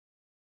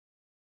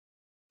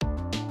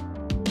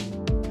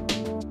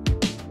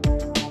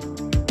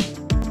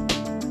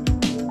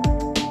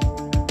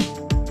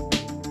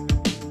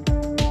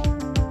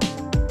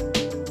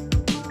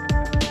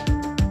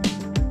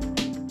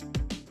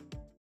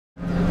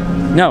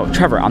No,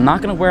 Trevor, I'm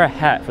not gonna wear a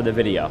hat for the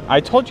video. I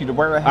told you to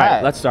wear a hat. All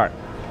right, let's start.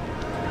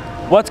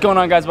 What's going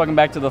on, guys? Welcome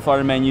back to the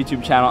Florida Man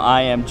YouTube channel.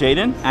 I am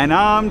Jaden. And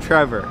I'm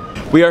Trevor.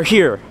 We are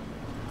here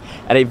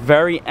at a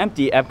very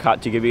empty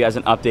Epcot to give you guys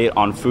an update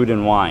on food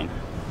and wine.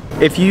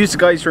 If you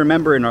guys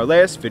remember in our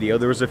last video,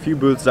 there was a few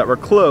booths that were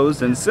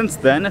closed, and since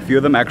then, a few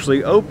of them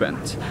actually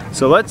opened.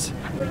 So let's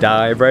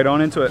dive right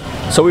on into it.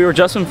 So we were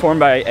just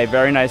informed by a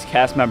very nice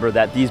cast member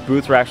that these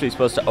booths were actually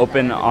supposed to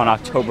open on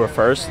October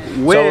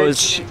 1st.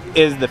 Which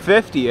is the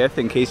 50th,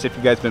 in case if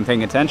you guys been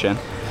paying attention.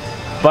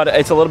 But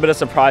it's a little bit of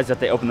surprise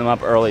that they opened them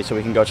up early, so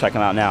we can go check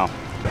them out now.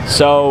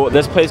 So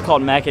this place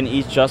called Mac and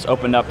Eats just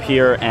opened up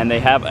here, and they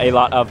have a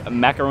lot of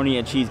macaroni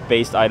and cheese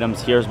based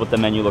items. Here's what the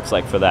menu looks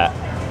like for that.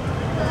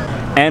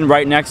 And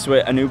right next to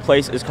it, a new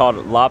place is called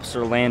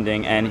Lobster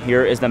Landing, and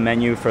here is the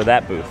menu for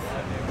that booth.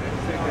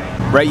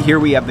 Right here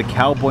we have the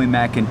Cowboy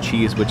Mac and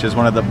Cheese, which is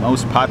one of the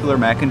most popular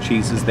mac and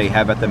cheeses they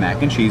have at the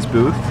Mac and Cheese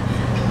booth.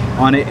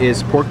 On it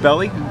is pork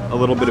belly, a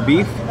little bit of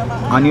beef,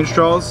 onion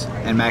straws,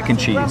 and mac and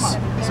cheese.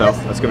 So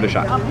let's give it a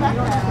shot.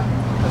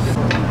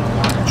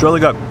 It's really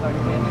good.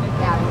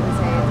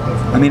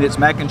 I mean, it's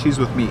mac and cheese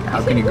with meat.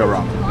 How can you go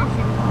wrong?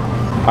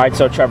 All right,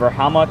 so Trevor,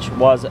 how much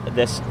was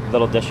this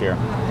little dish here?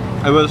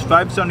 It was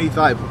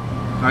 $5.75.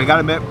 I gotta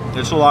admit,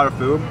 it's a lot of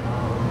food.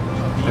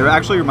 It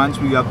actually reminds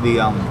me of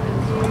the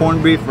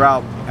corned beef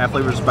route at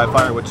Flavors by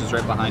Fire, which is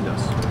right behind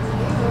us.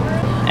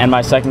 And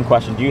my second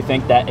question, do you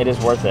think that it is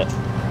worth it?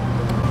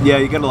 Yeah,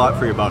 you get a lot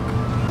for your buck.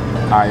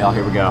 All right, y'all,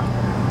 here we go.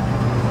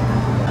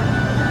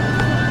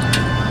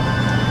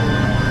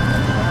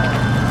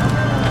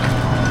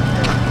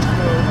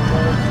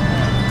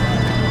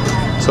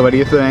 So what do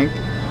you think?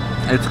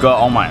 It's good.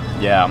 Oh my,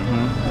 yeah.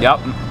 Yep,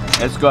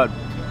 it's good.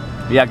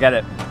 Yeah, get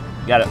it.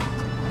 Get it.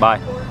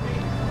 Bye.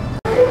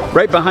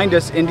 Right behind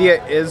us,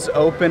 India is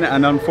open,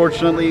 and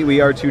unfortunately,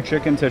 we are too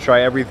chicken to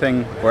try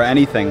everything or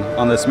anything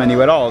on this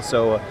menu at all,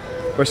 so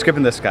we're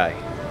skipping this guy.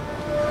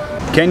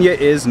 Kenya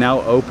is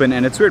now open,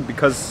 and it's weird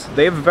because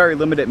they have a very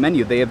limited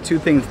menu. They have two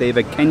things. They have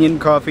a Kenyan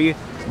coffee,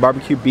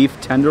 barbecue beef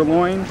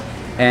tenderloin,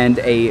 and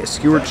a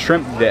skewered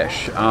shrimp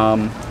dish.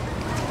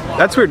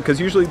 That's weird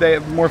because usually they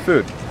have more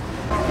food.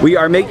 We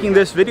are making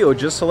this video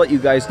just to let you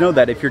guys know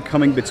that if you're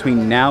coming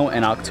between now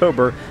and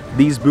October,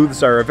 these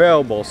booths are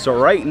available. So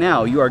right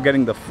now, you are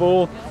getting the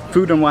full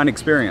food and wine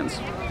experience.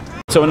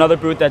 So another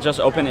booth that just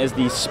opened is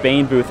the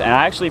Spain booth, and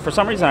actually, for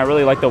some reason, I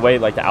really like the way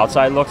the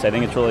outside looks. I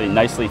think it's really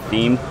nicely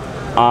themed.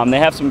 They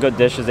have some good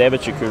dishes. They have a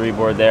charcuterie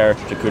board there,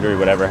 charcuterie,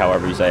 whatever,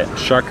 however you say it.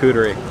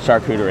 Charcuterie.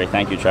 Charcuterie.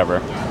 Thank you,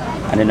 Trevor.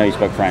 I didn't know you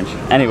spoke French.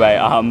 Anyway,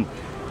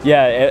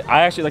 yeah,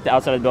 I actually like the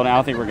outside of the building. I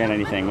don't think we're getting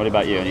anything. What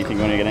about you? Do you think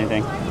we're gonna get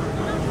anything?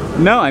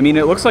 No, I mean,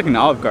 it looks like an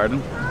Olive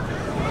Garden.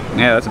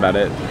 Yeah, that's about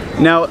it.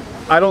 Now,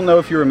 I don't know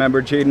if you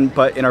remember, Jaden,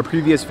 but in our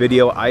previous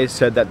video, I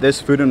said that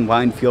this food and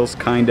wine feels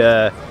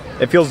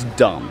it feels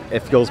dumb.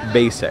 It feels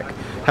basic.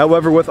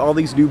 However, with all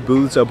these new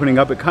booths opening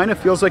up, it kind of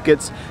feels like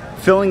it's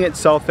filling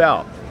itself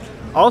out.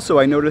 Also,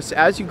 I noticed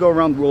as you go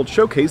around the World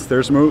Showcase,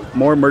 there's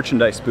more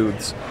merchandise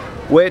booths,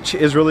 which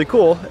is really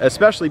cool,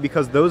 especially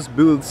because those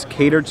booths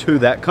cater to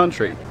that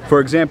country. For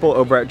example,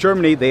 over at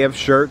Germany, they have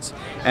shirts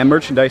and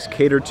merchandise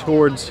catered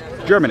towards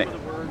Germany.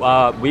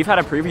 We've had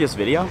a previous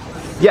video?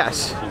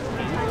 Yes.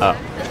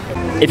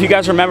 If you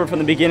guys remember from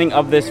the beginning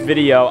of this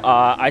video,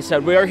 I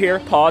said we are here,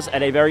 pause,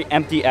 at a very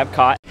empty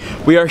Epcot.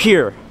 We are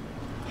here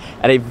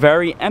at a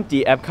very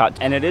empty Epcot,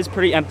 and it is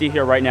pretty empty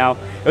here right now.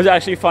 It was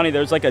actually funny,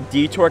 there's like a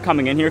detour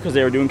coming in here because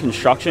they were doing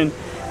construction,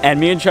 and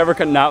me and Trevor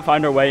could not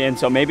find our way in,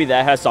 so maybe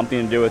that has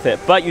something to do with it.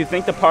 But you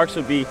think the parks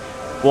would be,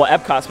 well,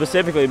 Epcot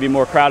specifically would be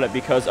more crowded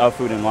because of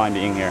food and wine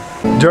being here.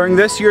 During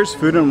this year's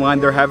Food and Wine,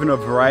 they're having a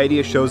variety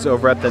of shows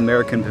over at the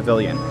American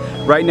Pavilion.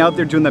 Right now,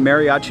 they're doing the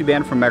Mariachi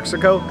Band from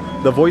Mexico,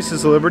 the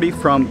Voices of Liberty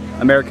from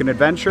American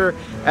Adventure,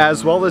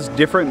 as well as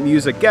different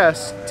music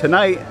guests.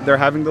 Tonight, they're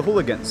having the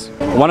Hooligans.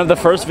 One of the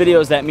first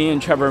videos that me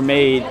and Trevor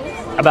made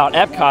about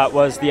Epcot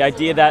was the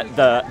idea that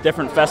the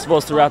different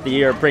festivals throughout the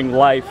year bring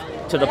life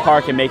to the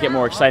park and make it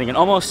more exciting and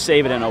almost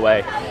save it in a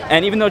way.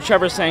 And even though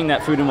Trevor's saying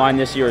that food and wine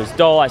this year is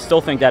dull, I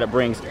still think that it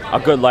brings a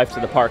good life to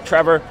the park.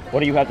 Trevor,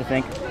 what do you have to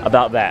think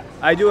about that?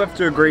 I do have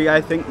to agree.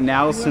 I think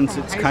now, since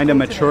it's kind of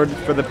matured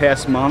for the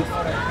past month,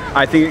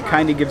 I think it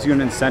kind of gives you an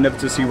incentive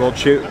to see World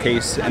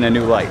Showcase in a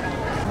new light.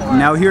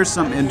 Now here's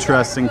some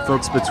interesting,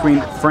 folks.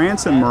 Between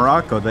France and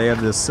Morocco, they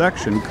have this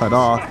section cut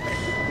off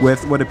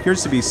with what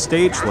appears to be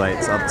stage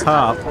lights up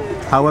top.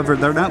 However,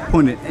 they're not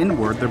pointed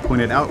inward, they're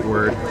pointed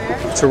outward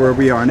to where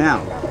we are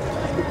now.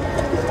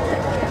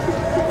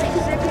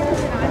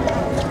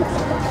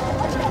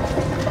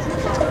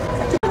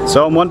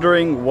 So I'm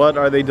wondering, what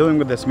are they doing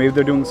with this? Maybe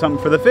they're doing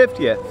something for the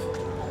 50th.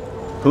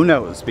 Who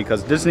knows?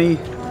 Because Disney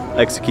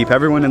likes to keep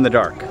everyone in the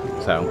dark.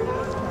 So,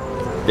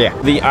 yeah.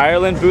 The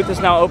Ireland booth is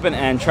now open,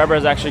 and Trevor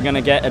is actually going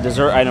to get a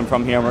dessert item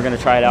from here, and we're going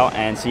to try it out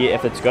and see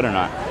if it's good or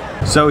not.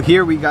 So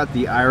here we got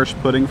the Irish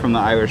pudding from the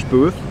Irish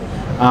booth.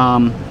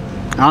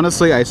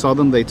 Honestly, I saw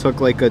them, they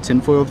took like a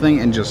tinfoil thing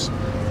and just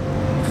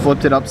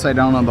flipped it upside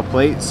down on the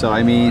plate. So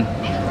I mean,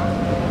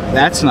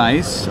 that's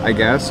nice, I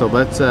guess. So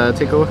let's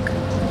take a look.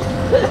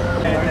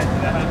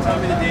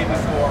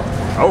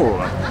 Oh,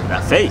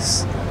 that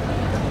face.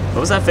 What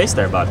was that face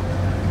there, bud?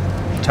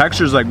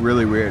 Texture's like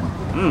really weird.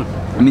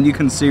 I mean, you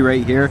can see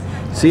right here.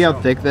 See how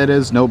thick that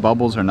is? No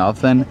bubbles or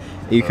nothing.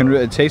 You can.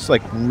 It tastes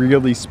like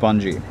really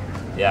spongy.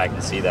 Yeah, I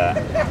can see that.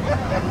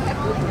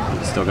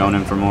 Still going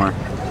in for more.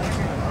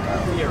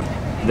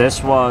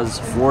 This was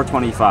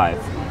 $4.25.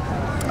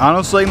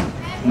 Honestly,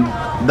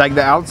 like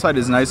the outside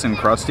is nice and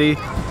crusty,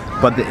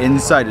 but the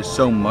inside is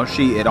so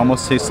mushy, it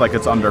almost tastes like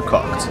it's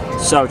undercooked.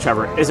 So,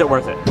 Trevor, is it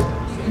worth it?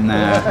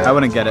 Nah, I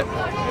wouldn't get it.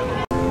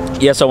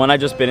 Yeah, so when I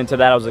just bit into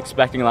that, I was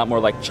expecting a lot more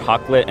like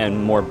chocolate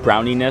and more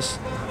browniness,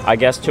 I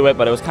guess, to it,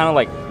 but it was kind of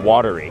like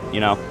watery, you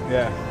know?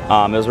 Yeah.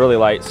 It was really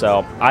light,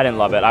 so I didn't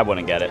love it. I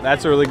wouldn't get it.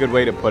 That's a really good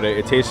way to put it.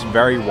 It tastes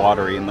very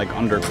watery and like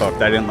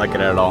undercooked. I didn't like it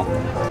at all.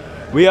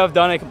 We have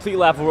done a complete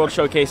Lap of World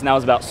showcase, and that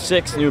was about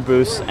 6 new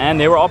booths, and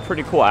they were all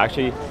pretty cool. I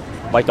actually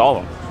liked all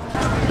of them.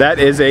 That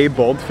is a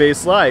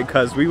bold-faced lie,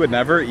 because we would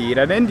never eat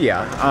at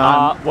India.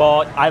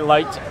 Well, I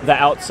liked the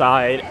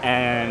outside,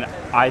 and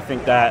I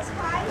think that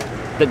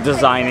the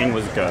designing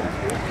was good.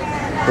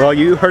 Well,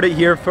 you heard it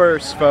here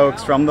first,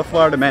 folks, from the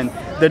Florida Man.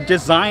 The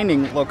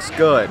designing looks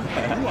good.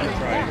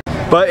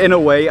 But in a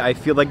way, I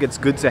feel like it's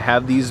good to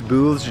have these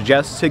booths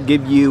just to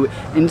give you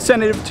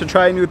incentive to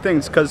try new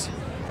things, because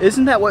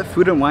isn't that what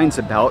Food and Wine's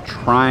about?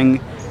 Trying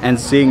and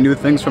seeing new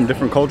things from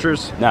different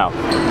cultures? No.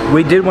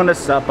 We did want to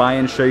stop by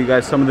and show you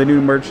guys some of the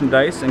new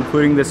merchandise,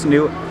 including this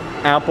new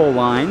Apple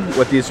line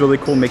with these really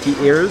cool Mickey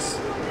ears.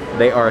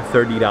 They are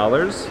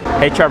 $30.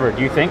 Hey, Trevor,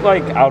 do you think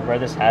like I would wear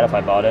this hat if I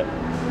bought it?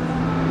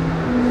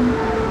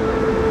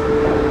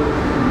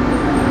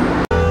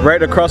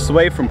 Right across the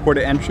way from Port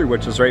of Entry,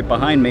 which is right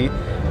behind me,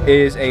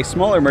 is a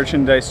smaller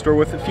merchandise store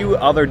with a few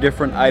other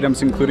different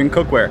items, including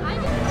cookware.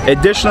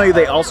 Additionally,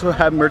 they also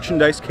have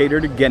merchandise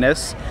catered to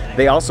Guinness.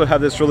 They also have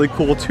this really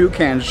cool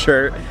toucan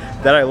shirt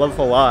that I love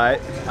a lot.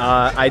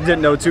 I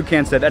didn't know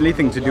toucans had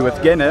anything to do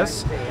with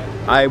Guinness.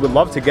 I would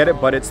love to get it,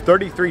 but it's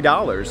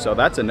 $33, so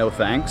that's a no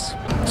thanks.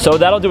 So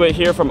that'll do it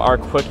here from our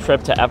quick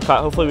trip to Epcot.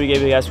 Hopefully we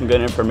gave you guys some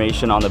good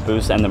information on the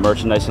booths and the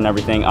merchandise and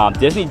everything.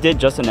 Disney did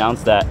just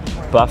announce that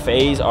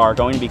buffets are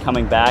going to be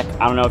coming back.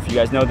 I don't know if you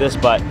guys know this,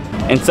 but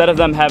instead of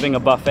them having a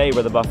buffet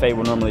where the buffet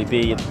would normally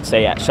be,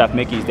 say at Chef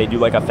Mickey's, they do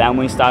like a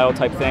family style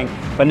type thing.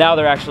 But now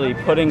they're actually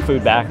putting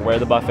food back where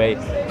the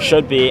buffet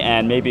should be,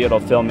 and maybe it'll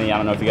film me. I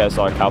don't know if you guys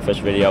saw our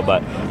cowfish video,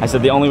 but I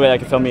said the only way I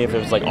could film me if it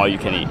was like all you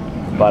can eat.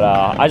 But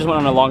I just went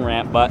on a long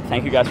rant, but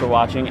thank you guys for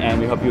watching, and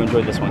we hope you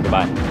enjoyed this one.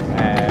 Goodbye.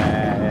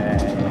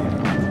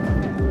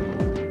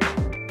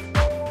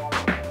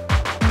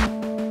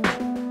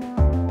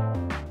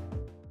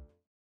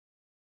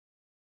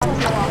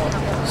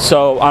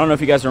 So, I don't know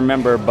if you guys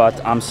remember,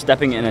 but I'm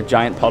stepping in a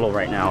giant puddle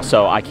right now,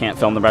 so I can't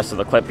film the rest of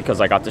the clip because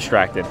I got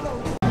distracted.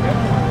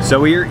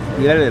 So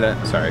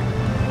sorry.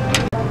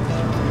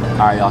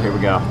 Alright, y'all, here we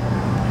go.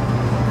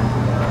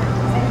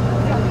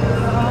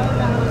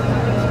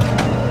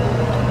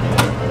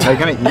 Are you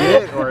gonna eat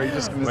it, or are you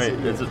just gonna Wait,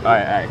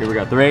 alright, here we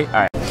go. 3,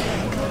 alright.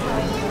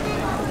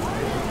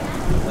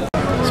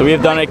 So we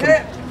have done a...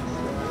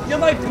 You're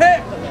my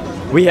pet!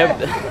 We have...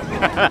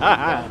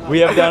 we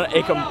have done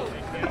a...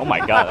 Oh my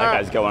god, that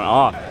guy's going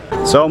off.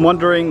 So I'm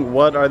wondering,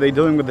 what are they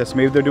doing with this?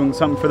 Maybe they're doing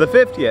something for the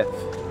 50th.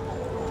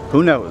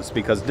 Who knows?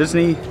 Because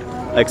Disney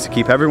likes to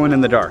keep everyone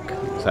in the dark.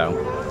 So,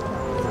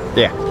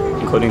 yeah.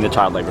 Including the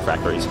child labor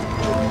factories.